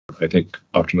I think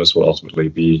Optimus will ultimately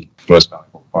be the most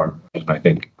valuable part, and I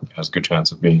think it has a good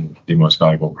chance of being the most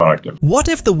valuable product. What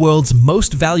if the world's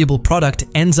most valuable product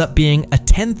ends up being a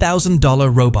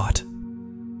 $10,000 robot?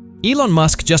 Elon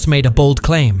Musk just made a bold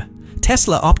claim.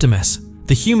 Tesla Optimus,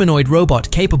 the humanoid robot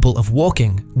capable of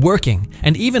walking, working,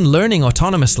 and even learning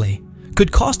autonomously,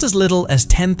 could cost as little as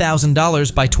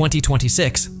 $10,000 by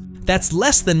 2026. That's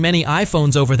less than many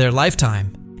iPhones over their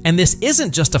lifetime. And this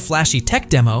isn't just a flashy tech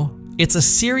demo, it's a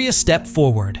serious step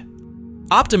forward.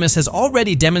 Optimus has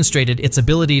already demonstrated its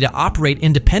ability to operate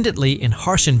independently in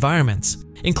harsh environments,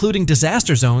 including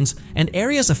disaster zones and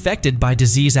areas affected by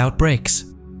disease outbreaks.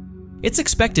 It's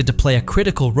expected to play a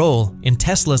critical role in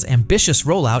Tesla's ambitious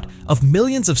rollout of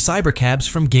millions of cybercabs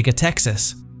from Giga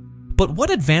Texas. But what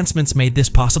advancements made this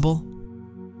possible?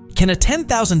 Can a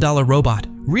 $10,000 robot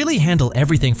really handle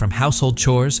everything from household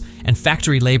chores and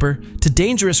factory labor to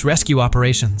dangerous rescue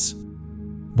operations?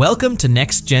 Welcome to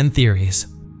Next Gen Theories.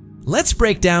 Let's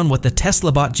break down what the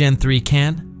Tesla Bot Gen 3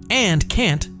 can and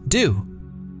can't do.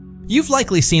 You've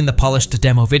likely seen the polished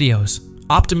demo videos,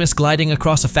 Optimus gliding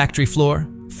across a factory floor,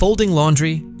 folding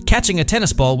laundry, catching a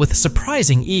tennis ball with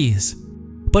surprising ease.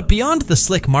 But beyond the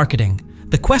slick marketing,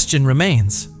 the question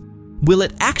remains, will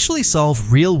it actually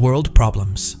solve real-world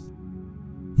problems?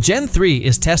 Gen 3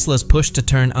 is Tesla's push to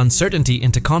turn uncertainty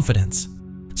into confidence.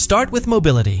 Start with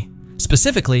mobility,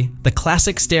 specifically the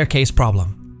classic staircase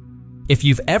problem. If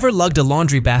you've ever lugged a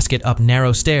laundry basket up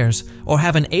narrow stairs or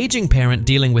have an aging parent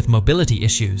dealing with mobility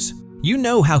issues, you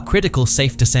know how critical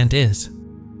safe descent is.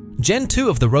 Gen 2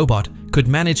 of the robot could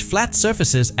manage flat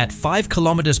surfaces at 5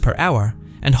 km per hour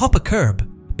and hop a curb,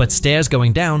 but stairs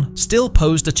going down still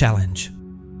posed a challenge.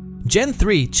 Gen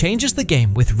 3 changes the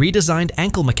game with redesigned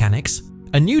ankle mechanics,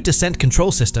 a new descent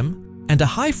control system, and a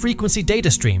high-frequency data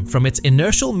stream from its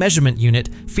inertial measurement unit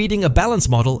feeding a balance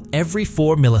model every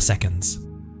 4 milliseconds.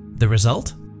 The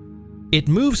result? It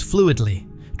moves fluidly,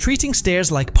 treating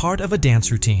stairs like part of a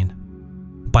dance routine.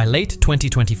 By late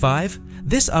 2025,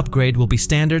 this upgrade will be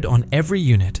standard on every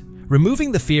unit,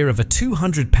 removing the fear of a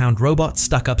 200-pound robot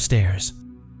stuck upstairs.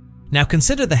 Now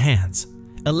consider the hands.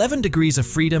 11 degrees of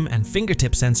freedom and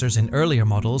fingertip sensors in earlier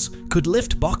models could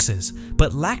lift boxes,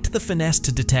 but lacked the finesse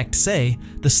to detect, say,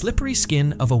 the slippery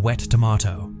skin of a wet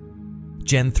tomato.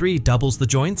 Gen 3 doubles the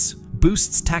joints,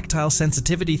 boosts tactile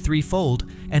sensitivity threefold,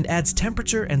 and adds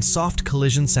temperature and soft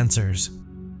collision sensors.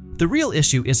 The real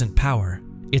issue isn't power,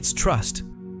 it's trust.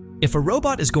 If a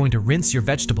robot is going to rinse your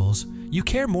vegetables, you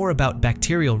care more about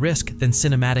bacterial risk than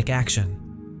cinematic action.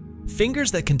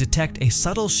 Fingers that can detect a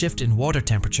subtle shift in water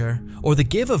temperature or the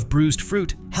give of bruised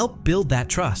fruit help build that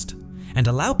trust and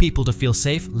allow people to feel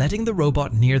safe letting the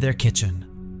robot near their kitchen.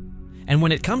 And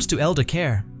when it comes to elder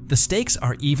care, the stakes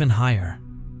are even higher.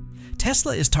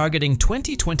 Tesla is targeting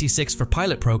 2026 for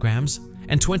pilot programs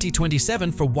and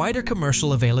 2027 for wider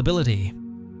commercial availability.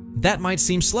 That might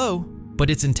seem slow, but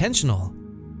it's intentional.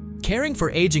 Caring for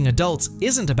aging adults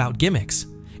isn't about gimmicks,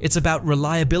 it's about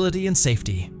reliability and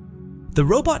safety. The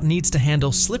robot needs to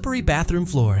handle slippery bathroom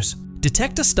floors,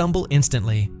 detect a stumble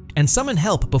instantly, and summon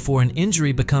help before an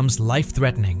injury becomes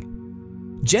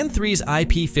life-threatening. Gen 3's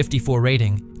IP54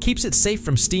 rating keeps it safe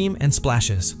from steam and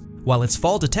splashes, while its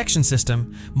fall detection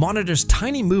system monitors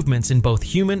tiny movements in both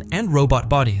human and robot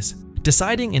bodies,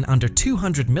 deciding in under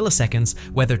 200 milliseconds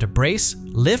whether to brace,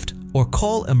 lift, or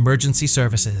call emergency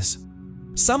services.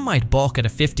 Some might balk at a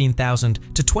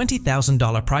 $15,000 to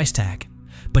 $20,000 price tag,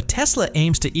 but Tesla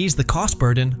aims to ease the cost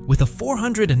burden with a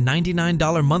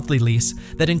 $499 monthly lease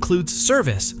that includes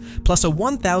service, plus a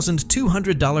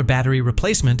 $1,200 battery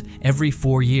replacement every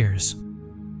 4 years.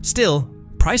 Still,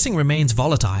 pricing remains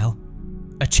volatile.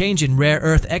 A change in rare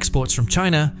earth exports from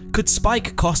China could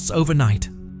spike costs overnight.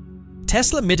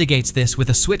 Tesla mitigates this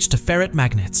with a switch to ferrite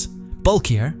magnets.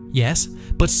 Bulkier, yes,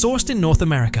 but sourced in North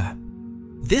America.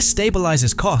 This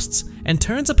stabilizes costs and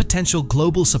turns a potential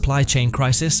global supply chain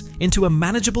crisis into a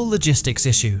manageable logistics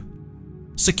issue.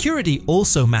 Security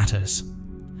also matters.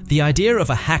 The idea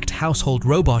of a hacked household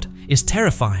robot is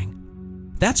terrifying.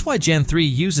 That's why Gen 3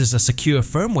 uses a secure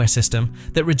firmware system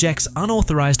that rejects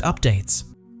unauthorized updates.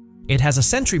 It has a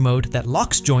sentry mode that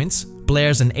locks joints,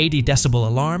 blares an 80 decibel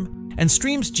alarm, and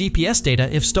streams GPS data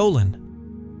if stolen.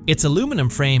 Its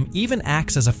aluminum frame even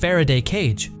acts as a Faraday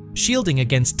cage, shielding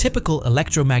against typical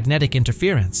electromagnetic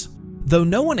interference, though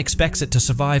no one expects it to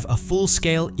survive a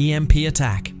full-scale EMP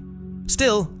attack.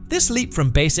 Still, this leap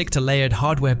from basic to layered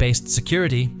hardware-based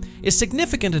security is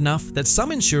significant enough that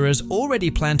some insurers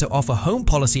already plan to offer home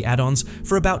policy add-ons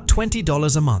for about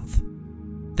 $20 a month.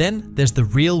 Then there's the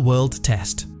real-world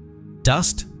test: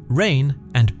 dust, rain,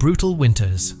 and brutal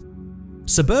winters.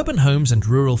 Suburban homes and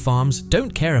rural farms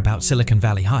don't care about Silicon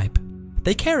Valley hype.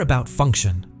 They care about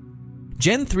function.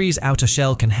 Gen 3's outer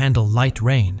shell can handle light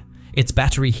rain. Its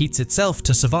battery heats itself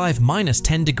to survive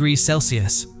 -10 degrees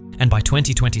Celsius. And by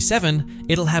 2027,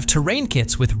 it'll have terrain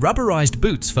kits with rubberized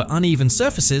boots for uneven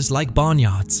surfaces like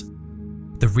barnyards.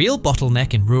 The real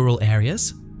bottleneck in rural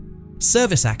areas?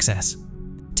 Service access.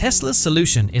 Tesla's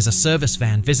solution is a service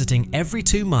van visiting every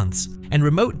 2 months and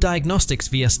remote diagnostics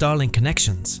via Starlink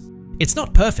connections. It's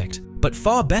not perfect, but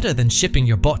far better than shipping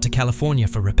your bot to California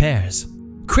for repairs.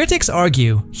 Critics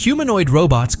argue humanoid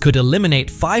robots could eliminate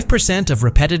 5% of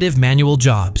repetitive manual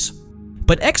jobs.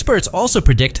 But experts also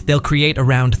predict they'll create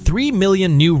around 3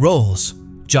 million new roles,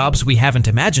 jobs we haven't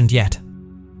imagined yet.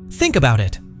 Think about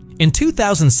it. In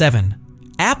 2007,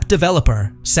 app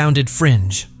developer sounded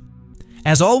fringe.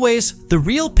 As always, the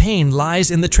real pain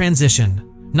lies in the transition,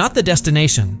 not the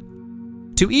destination.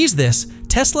 To ease this,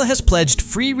 Tesla has pledged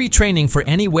free retraining for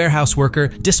any warehouse worker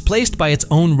displaced by its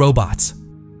own robots.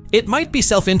 It might be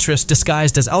self-interest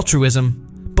disguised as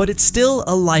altruism, but it's still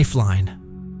a lifeline.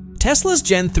 Tesla's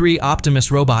Gen 3 Optimus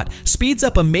robot speeds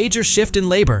up a major shift in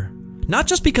labor, not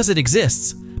just because it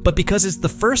exists, but because it's the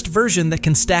first version that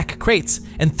can stack crates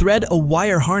and thread a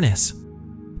wire harness.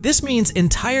 This means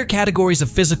entire categories of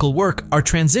physical work are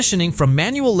transitioning from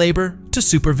manual labor to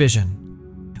supervision.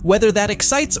 Whether that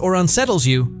excites or unsettles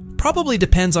you probably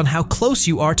depends on how close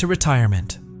you are to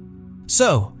retirement.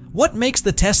 So, what makes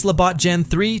the Tesla Bot Gen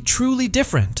 3 truly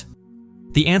different?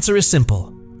 The answer is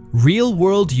simple: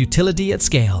 real-world utility at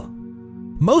scale.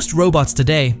 Most robots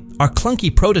today are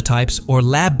clunky prototypes or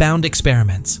lab-bound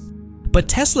experiments. But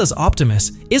Tesla's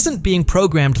Optimus isn't being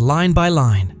programmed line by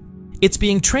line. It's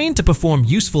being trained to perform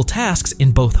useful tasks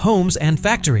in both homes and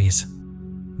factories.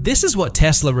 This is what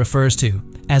Tesla refers to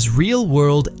as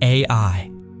real-world AI.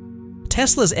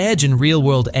 Tesla's edge in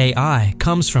real-world AI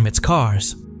comes from its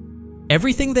cars.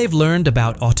 Everything they've learned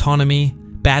about autonomy,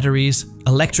 batteries,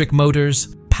 electric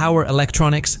motors, power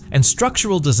electronics, and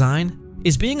structural design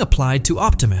is being applied to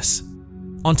Optimus.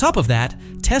 On top of that,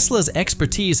 Tesla's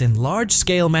expertise in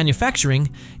large-scale manufacturing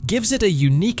gives it a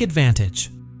unique advantage: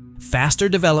 faster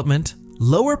development,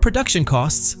 lower production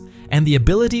costs, and the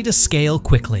ability to scale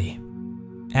quickly.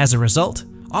 As a result,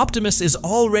 Optimus is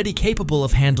already capable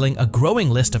of handling a growing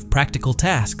list of practical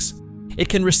tasks. It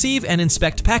can receive and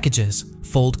inspect packages,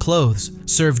 fold clothes,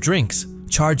 serve drinks,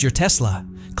 charge your Tesla,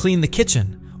 clean the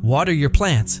kitchen, water your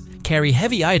plants, carry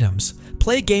heavy items,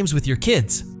 play games with your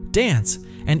kids, dance,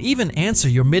 and even answer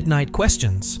your midnight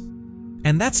questions.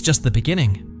 And that's just the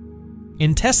beginning.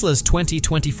 In Tesla's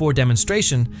 2024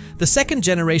 demonstration, the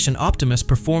second-generation Optimus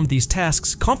performed these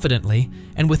tasks confidently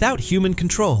and without human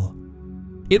control.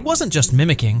 It wasn't just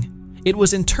mimicking, it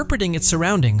was interpreting its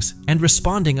surroundings and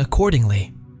responding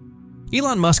accordingly.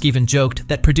 Elon Musk even joked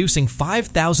that producing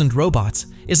 5,000 robots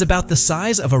is about the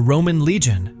size of a Roman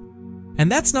legion. And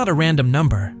that's not a random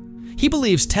number. He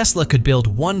believes Tesla could build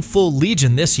 1 full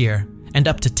legion this year and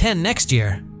up to 10 next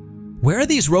year. Where are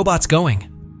these robots going?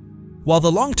 While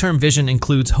the long-term vision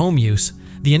includes home use,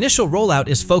 the initial rollout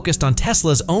is focused on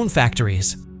Tesla's own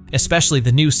factories, especially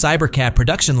the new Cybercab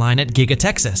production line at Giga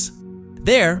Texas.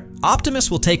 There,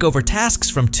 Optimus will take over tasks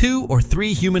from 2 or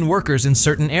 3 human workers in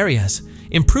certain areas,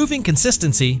 improving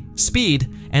consistency, speed,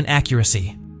 and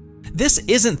accuracy. This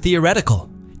isn't theoretical,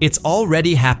 it's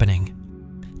already happening.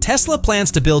 Tesla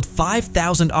plans to build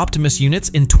 5,000 Optimus units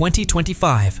in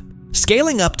 2025,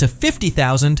 scaling up to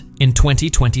 50,000 in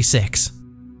 2026.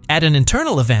 At an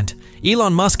internal event,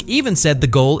 Elon Musk even said the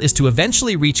goal is to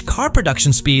eventually reach car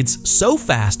production speeds so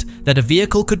fast that a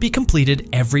vehicle could be completed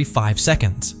every 5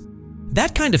 seconds.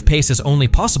 That kind of pace is only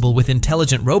possible with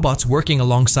intelligent robots working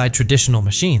alongside traditional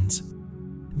machines.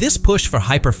 This push for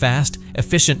hyper-fast,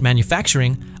 efficient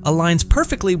manufacturing aligns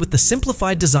perfectly with the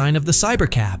simplified design of the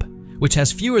Cybercab, which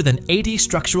has fewer than 80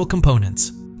 structural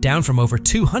components, down from over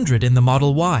 200 in the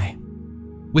Model Y.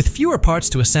 With fewer parts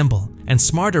to assemble and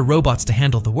smarter robots to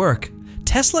handle the work,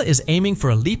 Tesla is aiming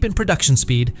for a leap in production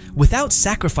speed without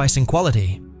sacrificing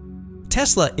quality.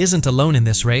 Tesla isn't alone in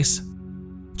this race.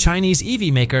 Chinese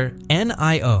EV maker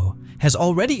NIO has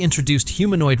already introduced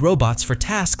humanoid robots for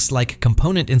tasks like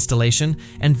component installation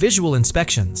and visual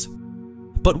inspections.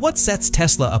 But what sets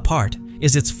Tesla apart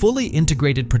is its fully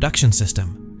integrated production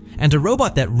system, and a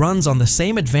robot that runs on the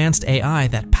same advanced AI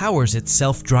that powers its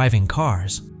self-driving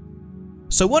cars.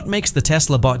 So what makes the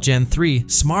Tesla Bot Gen 3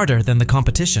 smarter than the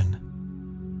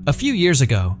competition? A few years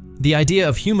ago, the idea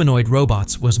of humanoid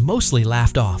robots was mostly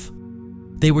laughed off.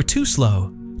 They were too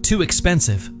slow, too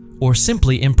expensive, or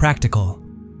simply impractical.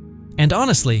 And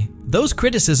honestly, those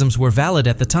criticisms were valid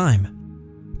at the time.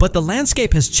 But the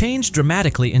landscape has changed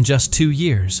dramatically in just 2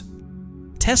 years.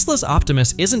 Tesla's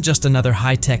Optimus isn't just another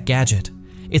high-tech gadget.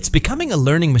 It's becoming a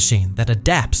learning machine that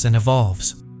adapts and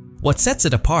evolves. What sets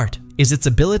it apart is its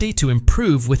ability to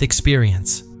improve with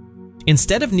experience.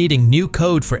 Instead of needing new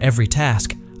code for every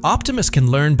task, Optimus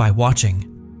can learn by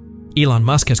watching. Elon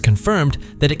Musk has confirmed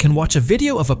that it can watch a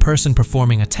video of a person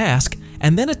performing a task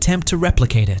and then attempt to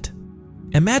replicate it.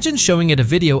 Imagine showing it a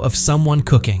video of someone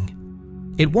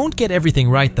cooking. It won't get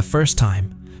everything right the first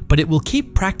time, but it will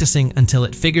keep practicing until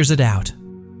it figures it out.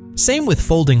 Same with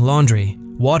folding laundry,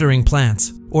 watering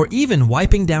plants, or even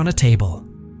wiping down a table.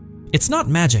 It's not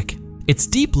magic, it's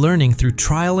deep learning through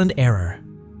trial and error.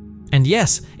 And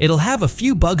yes, it'll have a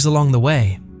few bugs along the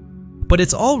way, but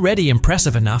it's already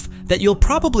impressive enough that you'll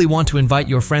probably want to invite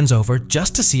your friends over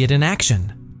just to see it in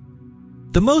action.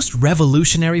 The most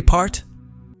revolutionary part?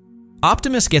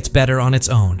 Optimus gets better on its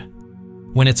own.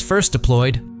 When it's first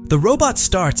deployed, the robot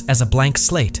starts as a blank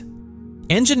slate.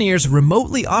 Engineers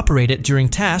remotely operate it during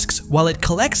tasks while it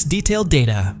collects detailed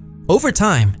data. Over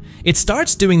time, it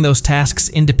starts doing those tasks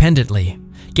independently,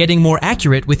 getting more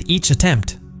accurate with each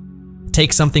attempt.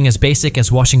 Take something as basic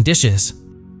as washing dishes.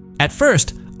 At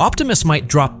first, Optimus might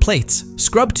drop plates,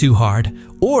 scrub too hard,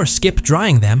 or skip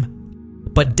drying them.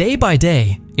 But day by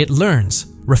day, it learns,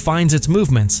 refines its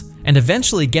movements, and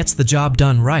eventually gets the job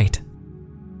done right.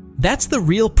 That's the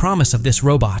real promise of this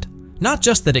robot, not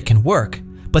just that it can work,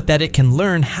 but that it can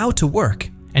learn how to work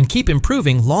and keep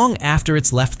improving long after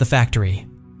it's left the factory.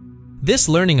 This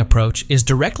learning approach is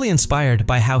directly inspired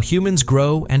by how humans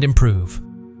grow and improve.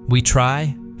 We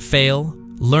try, fail,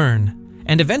 learn,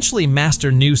 and eventually master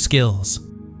new skills.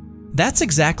 That's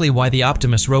exactly why the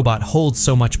Optimus robot holds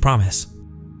so much promise.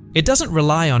 It doesn't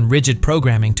rely on rigid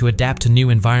programming to adapt to new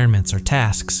environments or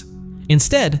tasks.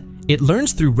 Instead, it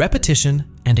learns through repetition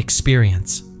and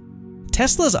experience.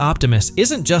 Tesla's Optimus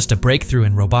isn't just a breakthrough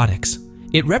in robotics.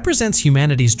 It represents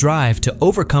humanity's drive to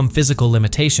overcome physical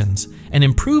limitations and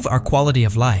improve our quality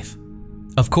of life.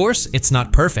 Of course, it's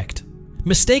not perfect.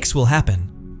 Mistakes will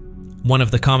happen. One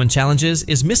of the common challenges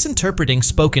is misinterpreting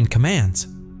spoken commands.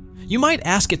 You might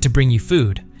ask it to bring you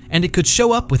food, and it could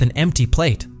show up with an empty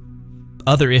plate.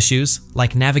 Other issues,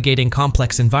 like navigating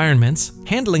complex environments,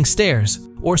 handling stairs,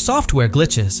 or software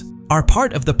glitches, are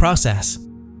part of the process.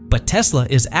 But Tesla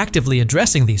is actively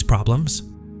addressing these problems.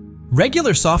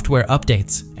 Regular software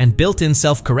updates and built-in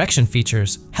self-correction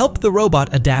features help the robot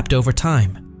adapt over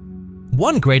time.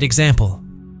 One great example.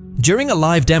 During a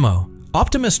live demo,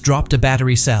 Optimus dropped a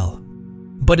battery cell.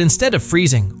 But instead of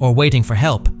freezing or waiting for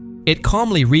help, it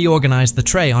calmly reorganized the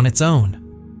tray on its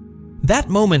own. That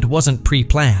moment wasn't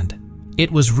pre-planned. It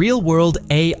was real-world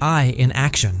AI in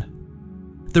action.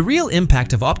 The real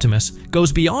impact of Optimus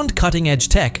goes beyond cutting-edge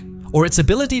tech or its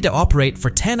ability to operate for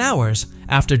 10 hours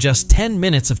after just 10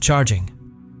 minutes of charging.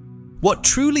 What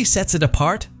truly sets it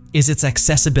apart is its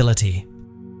accessibility.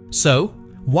 So,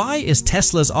 why is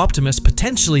Tesla's Optimus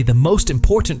potentially the most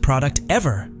important product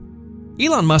ever?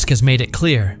 Elon Musk has made it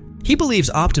clear. He believes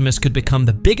Optimus could become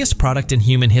the biggest product in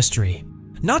human history.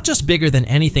 Not just bigger than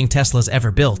anything Tesla's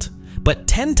ever built, but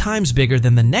 10 times bigger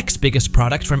than the next biggest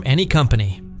product from any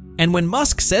company. And when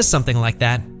Musk says something like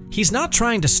that, he's not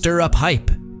trying to stir up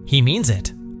hype. He means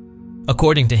it.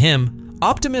 According to him,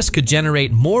 Optimus could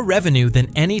generate more revenue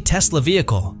than any Tesla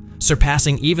vehicle,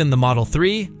 surpassing even the Model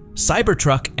 3,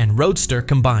 Cybertruck, and Roadster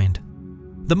combined.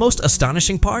 The most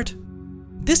astonishing part?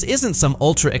 This isn't some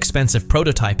ultra-expensive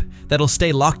prototype that'll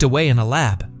stay locked away in a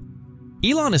lab.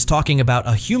 Elon is talking about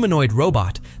a humanoid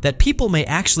robot that people may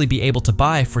actually be able to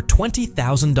buy for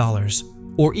 $20,000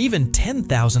 or even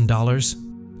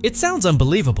 $10,000. It sounds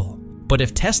unbelievable, but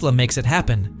if Tesla makes it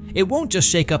happen, it won't just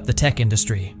shake up the tech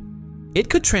industry. It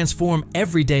could transform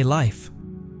everyday life.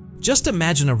 Just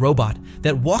imagine a robot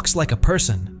that walks like a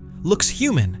person, looks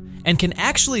human, and can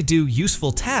actually do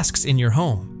useful tasks in your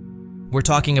home. We're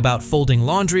talking about folding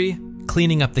laundry,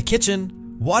 cleaning up the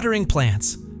kitchen, watering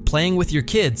plants, playing with your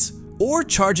kids, or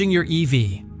charging your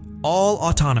EV, all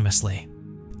autonomously.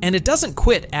 And it doesn't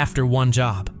quit after one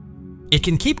job. It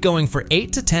can keep going for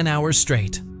 8 to 10 hours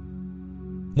straight.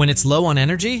 When it's low on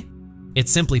energy, it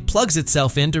simply plugs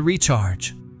itself in to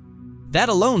recharge. That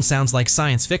alone sounds like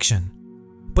science fiction,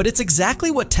 but it's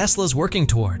exactly what Tesla's working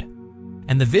toward.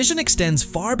 And the vision extends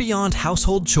far beyond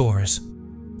household chores.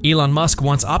 Elon Musk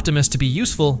wants Optimus to be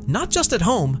useful not just at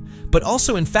home, but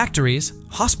also in factories,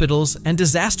 hospitals, and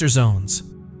disaster zones.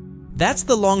 That's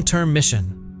the long-term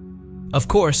mission. Of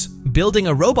course, building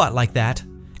a robot like that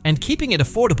and keeping it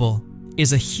affordable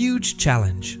is a huge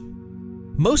challenge.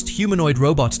 Most humanoid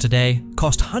robots today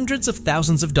cost hundreds of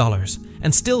thousands of dollars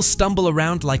and still stumble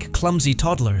around like clumsy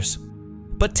toddlers.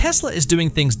 But Tesla is doing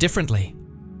things differently.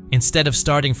 Instead of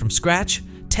starting from scratch,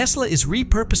 Tesla is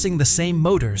repurposing the same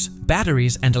motors,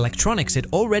 batteries, and electronics it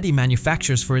already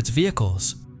manufactures for its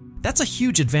vehicles. That's a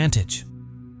huge advantage.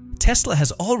 Tesla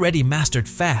has already mastered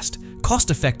fast,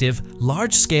 cost-effective,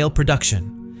 large-scale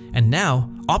production, and now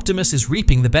Optimus is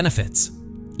reaping the benefits.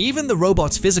 Even the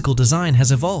robot's physical design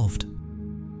has evolved.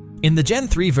 In the Gen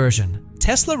 3 version,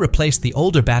 Tesla replaced the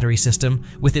older battery system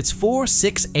with its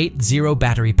 4680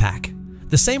 battery pack,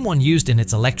 the same one used in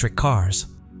its electric cars.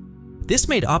 This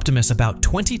made Optimus about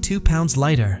 22 pounds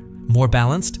lighter, more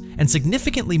balanced, and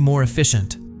significantly more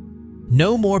efficient.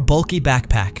 No more bulky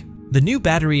backpack. The new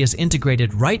battery is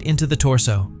integrated right into the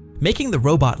torso, making the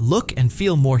robot look and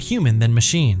feel more human than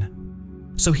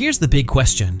machine. So here's the big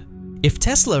question. If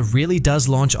Tesla really does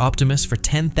launch Optimus for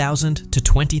 $10,000 to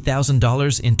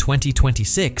 $20,000 in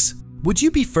 2026, would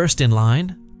you be first in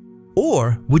line?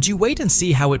 Or would you wait and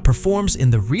see how it performs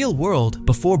in the real world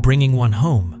before bringing one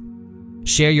home?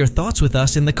 Share your thoughts with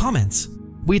us in the comments.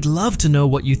 We'd love to know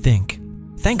what you think.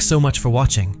 Thanks so much for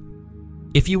watching.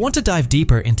 If you want to dive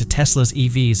deeper into Tesla's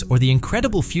EVs or the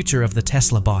incredible future of the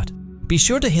Tesla bot, be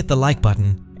sure to hit the like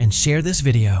button and share this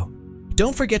video.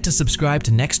 Don't forget to subscribe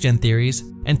to Next Gen Theories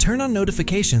and turn on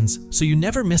notifications so you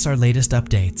never miss our latest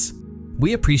updates.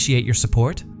 We appreciate your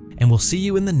support, and we'll see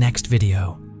you in the next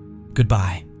video.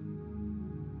 Goodbye.